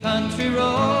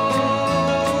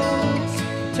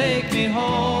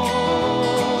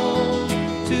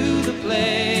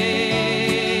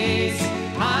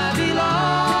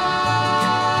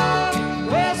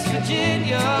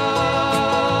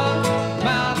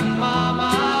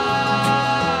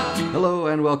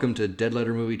and welcome to Dead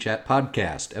Letter Movie Chat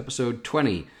Podcast, episode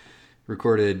 20,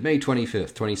 recorded May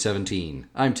 25th, 2017.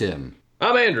 I'm Tim.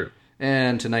 I'm Andrew.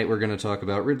 And tonight we're going to talk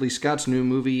about Ridley Scott's new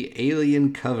movie,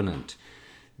 Alien Covenant.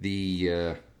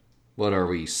 The, what are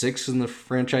we, 6 in the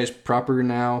franchise proper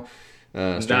now?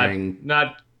 Starring...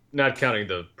 Not counting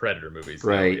the Predator movies.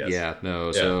 Right, no, yes.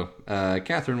 yeah. So,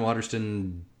 Catherine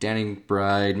Waterston, Danny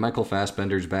McBride, Michael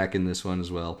Fassbender's back in this one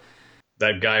as well.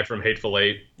 That guy from Hateful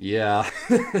Eight. Yeah.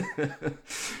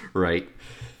 Right.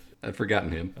 I've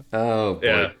forgotten him. Oh,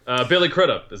 boy. Yeah. Billy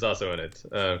Crudup is also in it.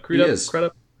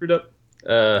 Crudup?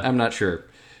 I'm not sure.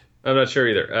 I'm not sure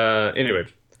either. Anyway.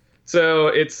 So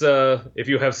it's, if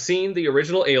you have seen the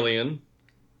original Alien,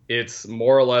 it's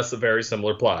more or less a very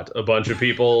similar plot. A bunch of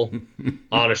people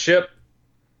on a ship,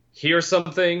 hear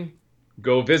something,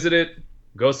 go visit it,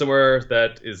 go somewhere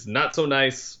that is not so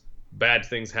nice, bad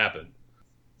things happen.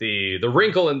 The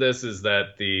wrinkle in this is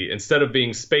that instead of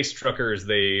being space truckers,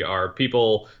 they are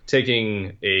people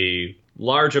taking a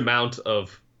large amount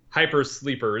of hyper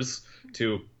sleepers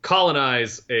to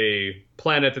colonize a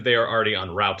planet that they are already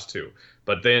en route to.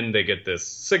 But then they get this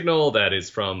signal that is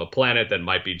from a planet that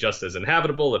might be just as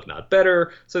inhabitable, if not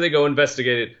better, so they go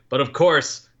investigate it. But of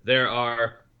course, there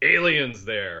are aliens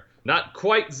there. Not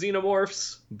quite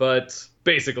xenomorphs, but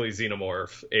basically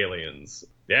xenomorph aliens.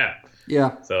 Yeah.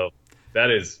 Yeah. So that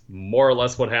is more or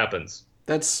less what happens.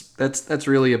 That's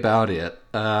really about it.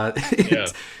 Yeah.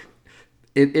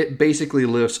 It basically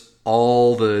lifts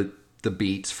all the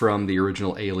beats from the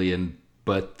original Alien,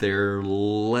 but they're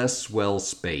less well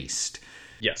spaced.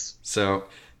 Yes. So,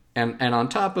 and on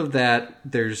top of that,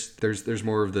 there's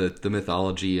more of the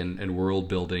mythology and world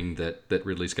building that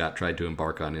Ridley Scott tried to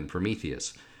embark on in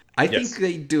Prometheus. I think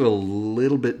they do a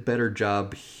little bit better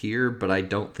job here, but I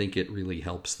don't think it really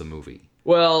helps the movie.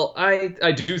 Well,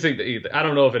 I do think that I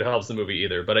don't know if it helps the movie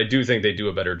either, but I do think they do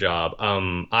a better job.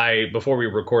 Before we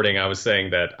were recording, I was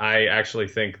saying that I actually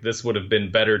think this would have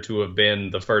been better to have been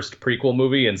the first prequel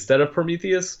movie instead of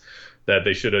Prometheus. That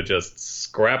they should have just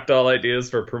scrapped all ideas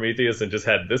for Prometheus and just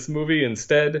had this movie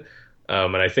instead.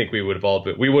 And I think we would have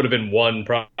been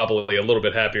probably a little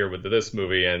bit happier with this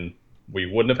movie, and we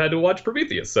wouldn't have had to watch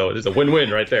Prometheus. So it's a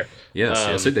win-win right there.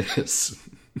 Yes, it is.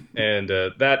 And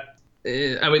that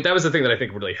was the thing that I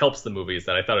think really helps the movie is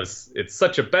that I thought it's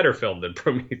such a better film than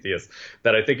Prometheus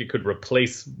that I think it could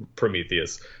replace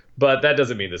Prometheus. But that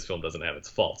doesn't mean this film doesn't have its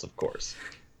faults, of course.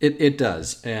 It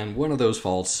does. And one of those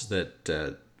faults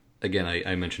that, again,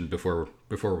 I mentioned before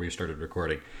we started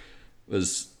recording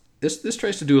was this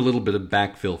tries to do a little bit of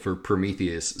backfill for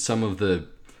Prometheus. Some of the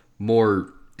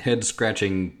more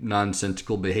head-scratching,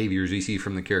 nonsensical behaviors you see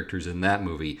from the characters in that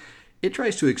movie, it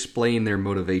tries to explain their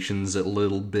motivations a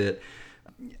little bit.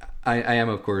 I am,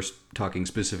 of course, talking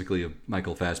specifically of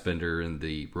Michael Fassbender in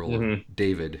the role of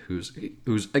David, who's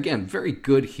again very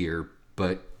good here,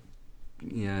 but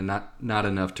yeah, not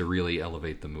enough to really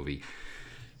elevate the movie.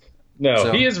 No,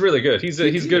 so, he is really good. He's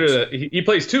good at it. He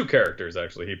plays two characters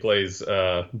actually. He plays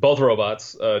both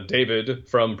robots, David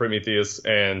from Prometheus,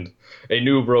 and a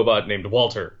new robot named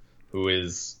Walter, who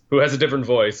has a different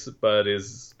voice,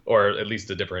 or at least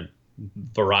a different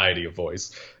variety of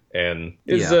voice, and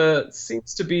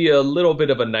seems to be a little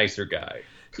bit of a nicer guy.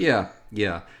 Yeah.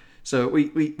 So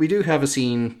we do have a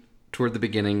scene toward the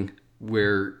beginning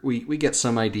where we get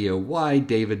some idea why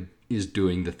David is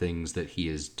doing the things that he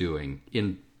is doing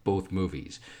in both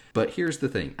movies. But here's the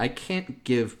thing. I can't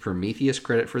give Prometheus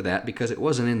credit for that because it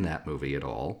wasn't in that movie at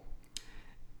all.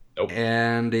 Nope.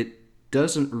 And it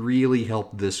doesn't really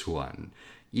help this one.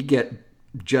 You get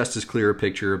just as clear a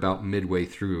picture about midway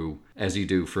through as you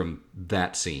do from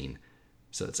that scene.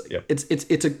 So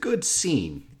it's a good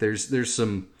scene. There's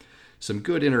some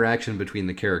good interaction between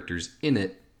the characters in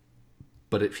it,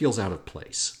 but it feels out of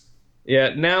place.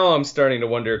 Yeah, now I'm starting to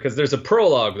wonder, because there's a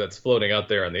prologue that's floating out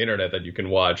there on the internet that you can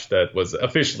watch that was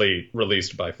officially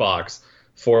released by Fox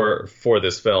for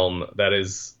this film. That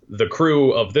is the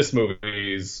crew of this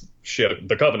movie's ship,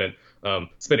 the Covenant,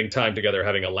 spending time together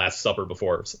having a last supper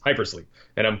before hypersleep.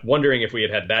 And I'm wondering if we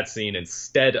had that scene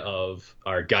instead of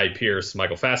our Guy Pearce,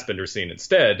 Michael Fassbender scene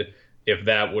instead, if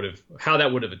how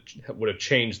that would have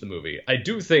changed the movie. I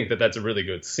do think that that's a really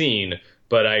good scene,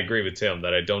 but I agree with Tim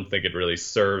that I don't think it really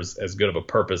serves as good of a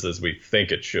purpose as we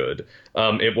think it should.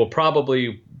 It will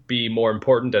probably be more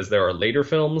important as there are later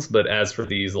films, but as for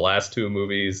these last two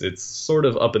movies, it's sort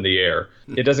of up in the air.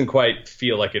 It doesn't quite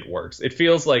feel like it works. It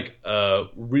feels like a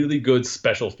really good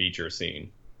special feature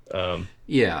scene.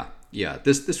 Yeah.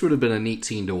 This would have been a neat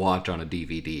scene to watch on a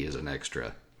DVD as an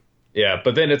extra. Yeah,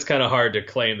 but then it's kind of hard to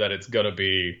claim that it's going to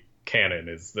be canon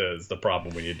is the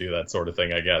problem when you do that sort of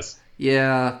thing, I guess.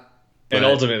 Yeah. And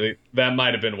But ultimately, that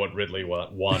might have been what Ridley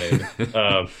wanted.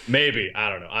 Maybe, I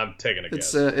don't know. I'm taking a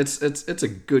it's guess. it's a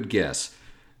good guess.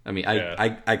 I mean,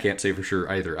 Yeah, I can't say for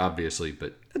sure either, obviously,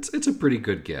 but it's a pretty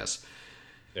good guess.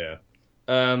 yeah.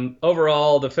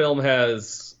 Overall, the film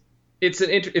has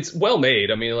it's well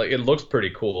made. I mean, like it looks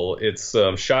pretty cool. It's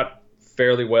shot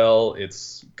fairly well.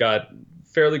 It's got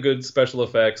fairly good special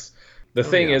effects. The Oh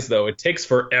thing yeah. is, though, it takes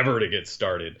forever to get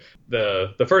started.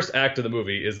 The first act of the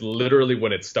movie is literally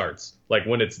when it starts. Like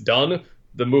when it's done,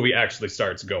 the movie actually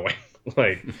starts going.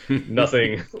 Like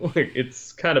nothing. Like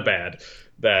it's kind of bad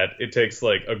that it takes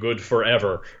like a good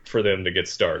forever for them to get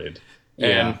started.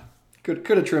 Yeah. And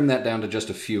Could have trimmed that down to just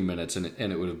a few minutes and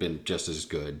it would have been just as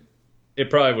good. it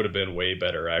probably would have been way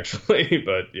better actually.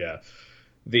 But yeah,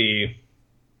 the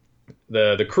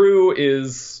the crew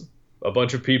is a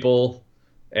bunch of people,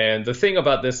 and the thing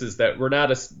about this is that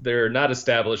they're not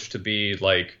established to be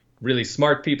like really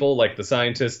smart people like the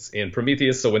scientists in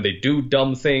Prometheus. So when they do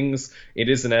dumb things, it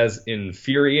isn't as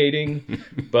infuriating,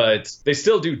 but they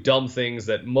still do dumb things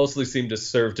that mostly seem to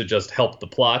serve to just help the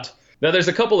plot. Now there's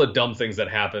a couple of dumb things that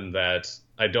happen that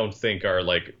I don't think are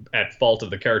like at fault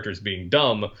of the characters being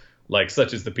dumb, like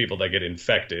such as the people that get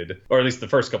infected, or at least the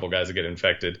first couple guys that get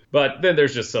infected. But then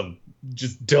there's just some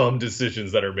just dumb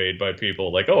decisions that are made by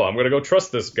people, like, oh, I'm gonna go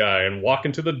trust this guy and walk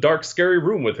into the dark, scary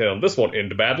room with him. This won't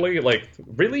end badly. Like,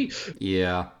 really?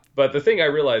 Yeah. But the thing I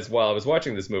realized while I was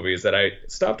watching this movie is that I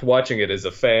stopped watching it as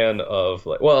a fan of,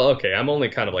 like, well, okay, I'm only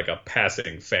kind of like a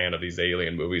passing fan of these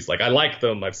alien movies. Like, I like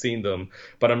them, I've seen them,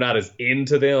 but I'm not as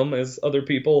into them as other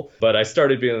people. But I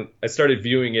started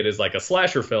viewing it as like a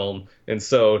slasher film, and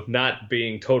so not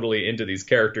being totally into these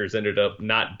characters ended up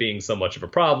not being so much of a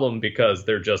problem because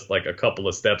they're just like a couple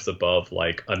of steps above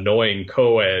like annoying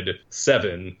co-ed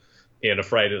 7 in a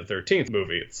Friday the 13th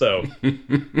movie. So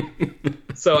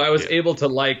I was able to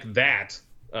like that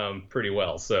pretty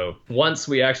well. So once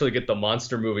we actually get the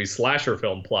monster movie slasher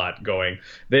film plot going,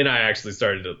 then I actually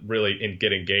started to really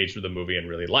get engaged with the movie and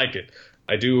really like it.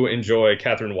 I do enjoy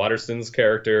Catherine Waterston's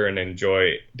character and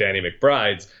enjoy Danny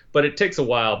McBride's, but it takes a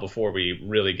while before we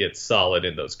really get solid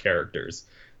in those characters.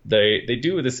 They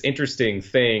do this interesting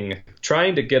thing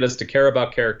trying to get us to care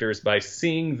about characters by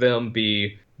seeing them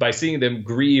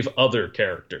grieve other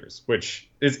characters, which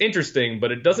is interesting,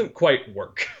 but it doesn't quite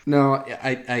work. No, I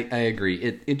agree.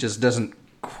 It just doesn't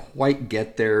quite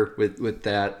get there with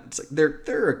that. It's like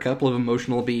there are a couple of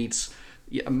emotional beats.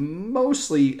 Yeah,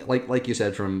 mostly like you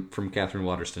said from Catherine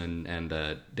Waterston and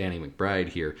Danny McBride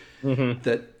here,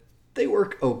 that they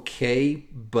work okay,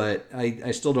 but I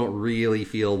still don't really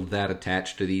feel that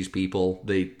attached to these people.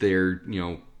 They're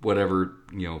whatever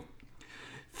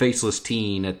faceless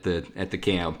teen at the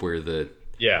camp where the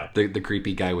Yeah,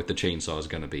 creepy guy with the chainsaw is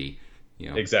going to be.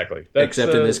 exactly.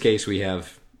 Except in this case, we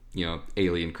have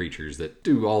alien creatures that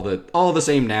do all the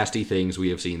same nasty things we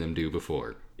have seen them do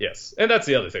before. Yes, and that's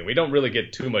the other thing. We don't really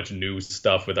get too much new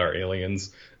stuff with our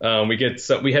aliens. We get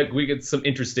some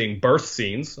interesting birth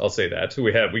scenes. I'll say that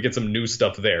we get some new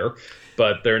stuff there,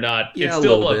 but they're not. Yeah, it's a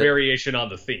still little a bit. variation on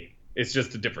the theme. It's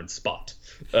just a different spot.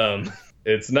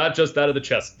 It's not just out of the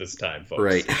chest this time, folks.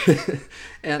 Right.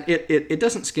 And it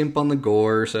doesn't skimp on the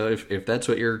gore, so if that's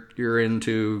what you're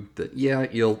into, yeah,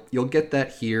 you'll get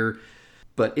that here,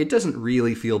 but it doesn't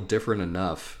really feel different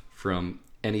enough from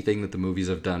anything that the movies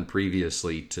have done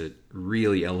previously to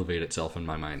really elevate itself in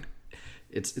my mind.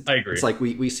 I agree. It's like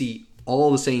we see all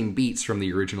the same beats from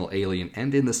the original Alien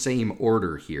and in the same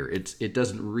order here. It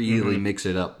doesn't really mix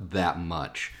it up that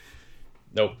much.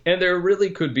 Nope. And there really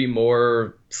could be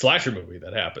more slasher movie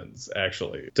that happens,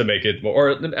 actually, to make it more.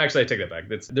 Or actually, I take that back.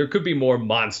 There could be more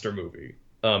monster movie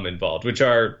involved, which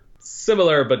are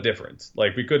similar but different.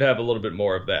 Like, we could have a little bit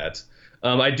more of that.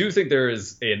 I do think there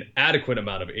is an adequate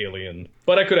amount of Alien,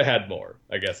 but I could have had more,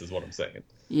 I guess is what I'm saying.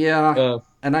 Yeah,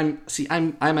 and I'm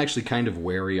actually kind of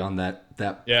wary on that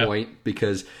Yeah. point,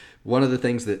 because one of the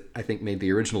things that I think made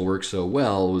the original work so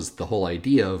well was the whole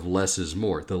idea of less is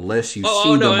more. The less you see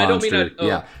the I don't monster, mean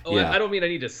yeah. I don't mean I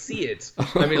need to see it.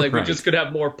 I mean, like, Right. we just could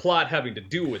have more plot having to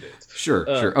do with it. Sure.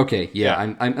 Okay, yeah.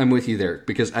 I'm with you there,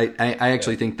 because I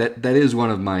actually think that is one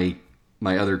of my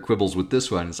other quibbles with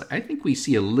this one. Is like, I think we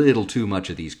see a little too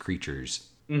much of these creatures.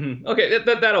 Okay,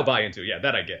 that I'll buy into. Yeah,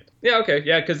 that I get. Yeah, okay,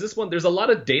 yeah, because this one, there's a lot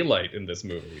of daylight in this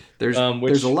movie. There's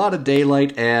a lot of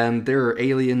daylight, and there are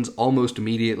aliens almost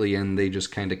immediately, and they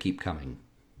just kind of keep coming.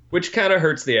 Which kind of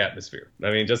hurts the atmosphere.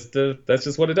 I mean, that's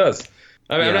just what it does.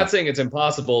 I mean, I'm Yeah. not saying it's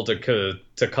impossible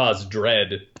to cause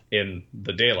dread in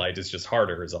the daylight. It's just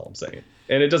harder, is all I'm saying.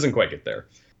 And it doesn't quite get there.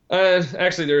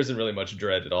 Actually, there isn't really much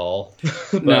dread at all.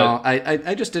 But No,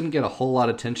 I just didn't get a whole lot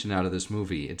of tension out of this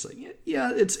movie. It's like,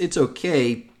 yeah, it's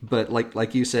okay, but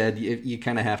like you said, you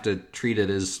kind of have to treat it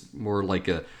as more like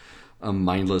a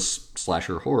mindless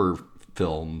slasher horror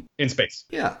film. in space.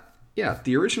 Yeah, yeah.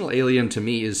 The original Alien to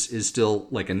me is still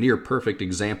like a near perfect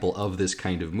example of this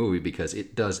kind of movie because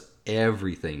it does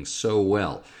everything so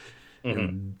well.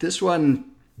 And this one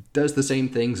does the same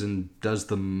things and does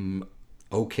them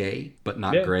okay, but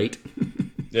not Yeah. great.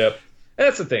 Yep.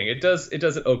 That's the thing. It does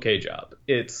an okay job.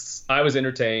 I was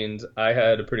entertained. I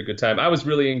had a pretty good time. I was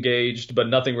really engaged, but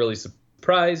nothing really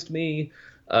surprised me.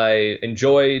 I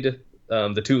enjoyed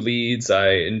the two leads. I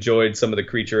enjoyed some of the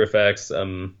creature effects. I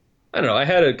don't know. I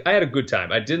had a good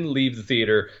time. I didn't leave the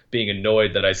theater being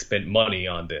annoyed that I spent money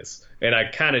on this, and I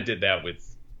kind of did that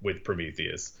with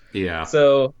Prometheus. Yeah.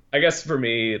 So I guess for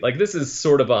me, like this is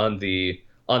sort of on the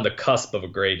cusp of a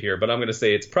grade here, but I'm going to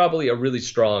say it's probably a really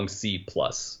strong C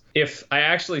plus. If I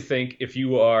actually think if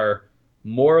you are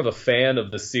more of a fan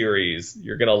of the series,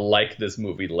 you're going to like this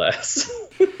movie less.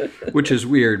 Which is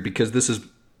weird because this is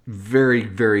very,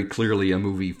 very clearly a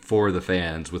movie for the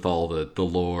fans with all the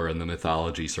lore and the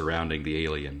mythology surrounding the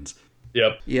aliens.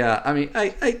 Yep. Yeah, I mean,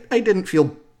 I didn't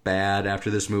feel bad after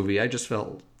this movie. I just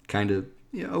felt kind of,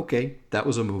 okay, that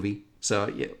was a movie. So,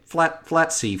 yeah,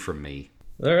 flat C from me.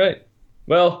 All right.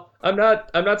 Well, I'm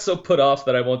not so put off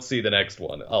that I won't see the next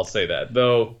one. I'll say that.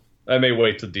 Though I may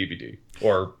wait till DVD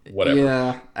or whatever.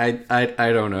 Yeah,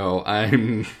 I don't know.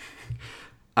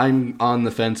 I'm on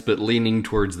the fence, but leaning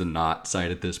towards the not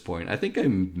side at this point. I think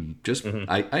I'm just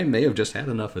I may have just had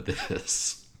enough of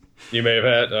this. You may have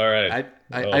had. All right.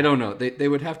 I don't know. They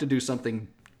would have to do something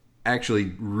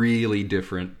actually really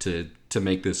different to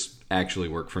make this actually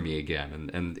work for me again.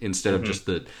 And instead of just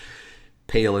the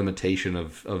pale imitation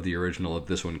of the original,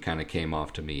 this one kind of came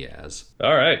off to me as.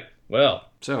 All right. Well.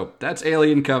 So that's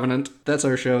Alien Covenant. That's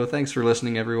our show. Thanks for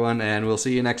listening, everyone, and we'll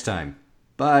see you next time.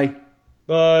 Bye.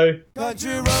 Bye.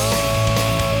 Country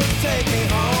road, take me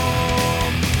home.